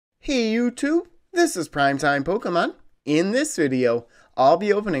Hey YouTube, this is Primetime Pokemon. In this video, I'll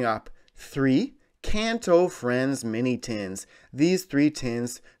be opening up 3 Kanto Friends Mini Tins. These 3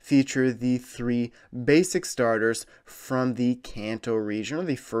 tins feature the 3 basic starters from the Kanto region, or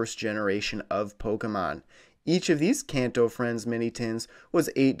the first generation of Pokemon. Each of these Kanto Friends Mini Tins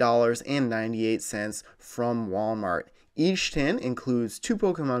was $8.98 from Walmart. Each tin includes 2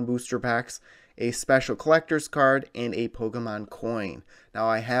 Pokemon booster packs, a special collector's card, and a Pokemon coin. Now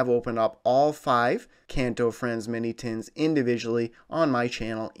I have opened up all 5 Kanto Friends Mini Tins individually on my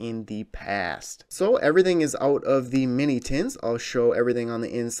channel in the past. So everything is out of the mini tins. I'll show everything on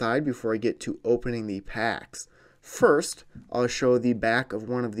the inside before I get to opening the packs. First, I'll show the back of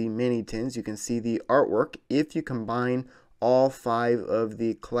one of the mini tins. You can see the artwork if you combine all 5 of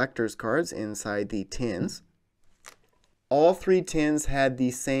the collector's cards inside the tins. All 3 tins had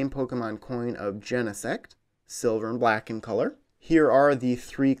the same Pokemon coin of Genesect, silver and black in color. Here are the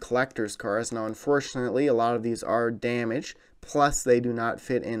 3 collector's cards. Now unfortunately, a lot of these are damaged, plus they do not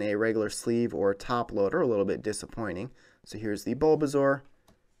fit in a regular sleeve or top loader, a little bit disappointing. So here's the Bulbasaur,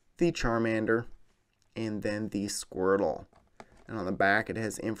 the Charmander, and then the Squirtle. And on the back it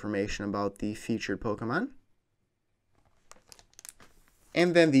has information about the featured Pokemon.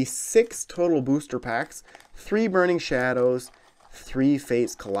 And then the 6 total booster packs, 3 Burning Shadows, 3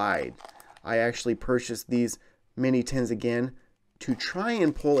 Fates Collide. I actually purchased these mini tins again to try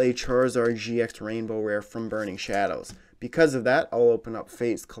and pull a Charizard GX Rainbow Rare from Burning Shadows. Because of that, I'll open up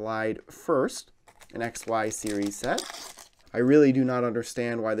Fates Collide first, an XY series set. I really do not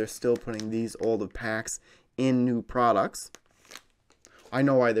understand why they're still putting these old packs in new products. I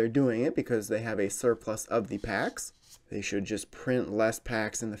know why they're doing it, because they have a surplus of the packs. They should just print less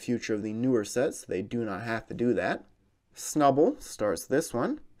packs in the future of the newer sets. They do not have to do that. Snubbull starts this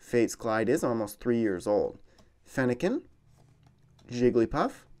one. Fates Collide is almost 3 years old. Fennekin,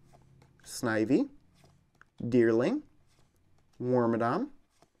 Jigglypuff, Snivy, Deerling, Wormadam,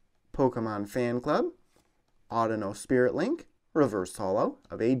 Pokemon Fan Club, Audino Spirit Link, Reverse Holo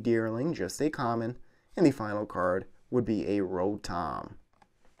of a Deerling, just a common, and the final card would be a Rotom.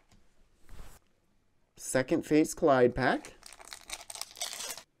 Second Fates Collide pack.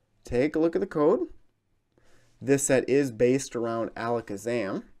 Take a look at the code. This set is based around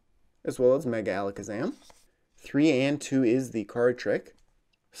Alakazam, as well as Mega Alakazam. 3 and 2 is the card trick.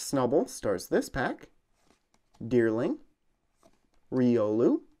 Snubbull starts this pack. Deerling,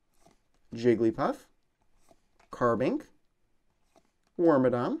 Riolu, Jigglypuff, Carbink,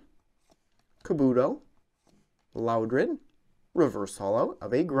 Wormadam, Kabuto, Loudred, Reverse Holo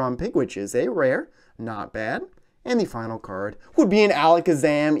of a Grumpig, which is a rare, not bad. And the final card would be an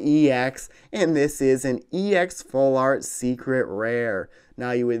Alakazam EX, and this is an EX Full Art Secret Rare.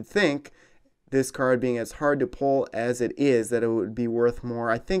 Now you would think, this card being as hard to pull as it is, that it would be worth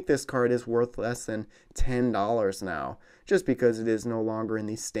more. I think this card is worth less than $10 now, just because it is no longer in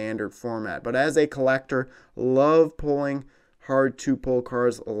the standard format. But as a collector, love pulling hard to pull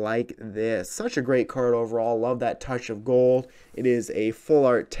cards like this. Such a great card overall. Love that touch of gold. It is a full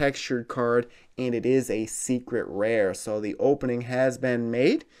art textured card, and it is a secret rare. So the opening has been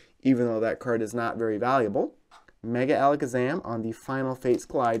made, even though that card is not very valuable. Mega Alakazam on the final Fates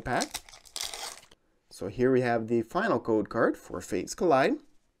Collide pack. So here we have the final code card for Fates Collide.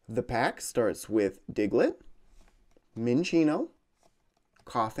 The pack starts with Diglett, Minccino,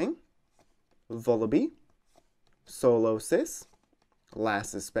 Coughing, Vullaby, Solosis,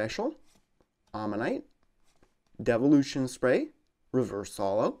 Lassus Special, Ammonite, Devolution Spray, Reverse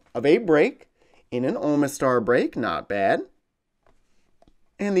Holo of a break, in an Omastar break, not bad.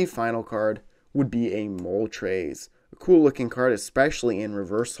 And the final card would be a Moltres. A cool looking card, especially in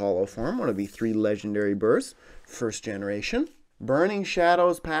Reverse Holo form, one of the 3 legendary bursts, first generation. Burning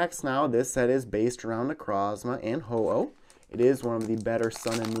Shadows packs now. This set is based around Necrozma and Ho-Oh. It is one of the better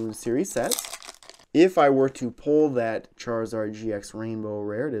Sun and Moon series sets. If I were to pull that Charizard GX Rainbow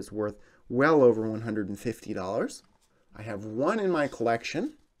Rare, it is worth well over $150. I have 1 in my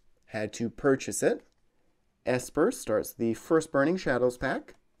collection. Had to purchase it. Esper starts the first Burning Shadows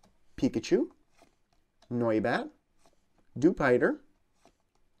pack. Pikachu, Noibat, Dewpider,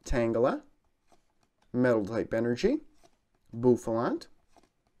 Tangela, Metal-type Energy, Bouffalant,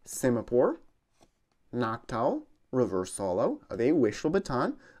 Simipour, Noctowl, Reverse Holo of a Wishful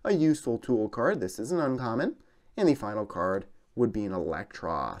Baton, a useful tool card. This is an uncommon. And the final card would be an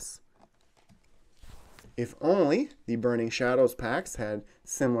Electros. If only the Burning Shadows packs had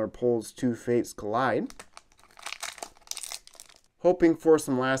similar pulls to Fates Collide. Hoping for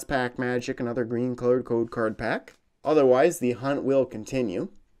some last pack magic, another green colored code card pack. Otherwise, the hunt will continue.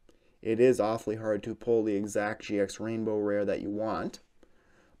 It is awfully hard to pull the exact GX Rainbow Rare that you want.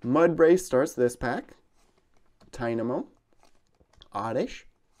 Mudbray starts this pack. Tynamo, Oddish,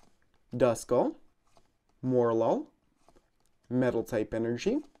 Duskull, Morlull, Metal-type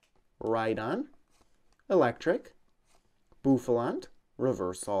Energy, Rhydon, Electric, Bouffalant,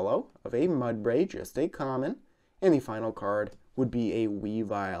 Reverse Holo of a Mudbray, just a common, and the final card would be a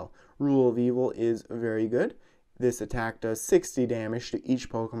Weavile. Rule of Evil is very good. This attack does 60 damage to each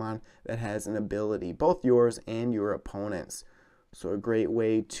Pokemon that has an ability, both yours and your opponent's. So a great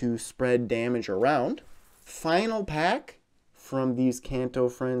way to spread damage around. Final pack from these Kanto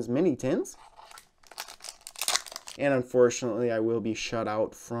Friends Mini Tins. And unfortunately, I will be shut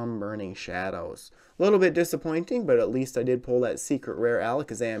out from Burning Shadows. A little bit disappointing, but at least I did pull that secret rare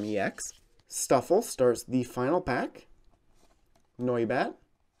Alakazam EX. Stuffle starts the final pack. Noibat,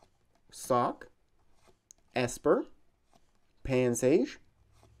 Sock, Esper, Pansage,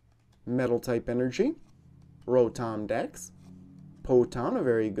 Metal-type Energy, Rotom Dex, Poton, a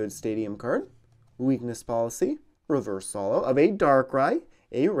very good stadium card, Weakness Policy, Reverse Holo of a Darkrai,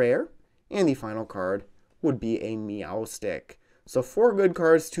 a rare, and the final card would be a Meowstic. So 4 good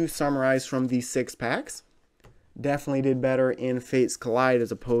cards to summarize from these 6 packs. Definitely did better in Fates Collide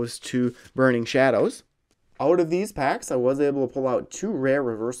as opposed to Burning Shadows. Out of these packs, I was able to pull out 2 rare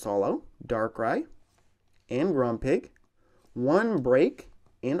Reverse Holo, Darkrai and Grumpig, 1 break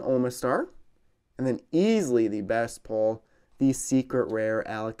in Omastar, and then easily the best pull, the secret rare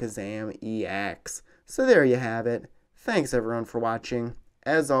Alakazam EX. So there you have it. Thanks everyone for watching.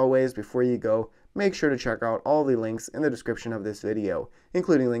 As always, before you go, make sure to check out all the links in the description of this video,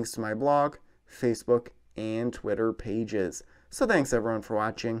 including links to my blog, Facebook, and Twitter pages. So thanks everyone for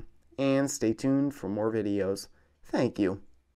watching, and stay tuned for more videos. Thank you.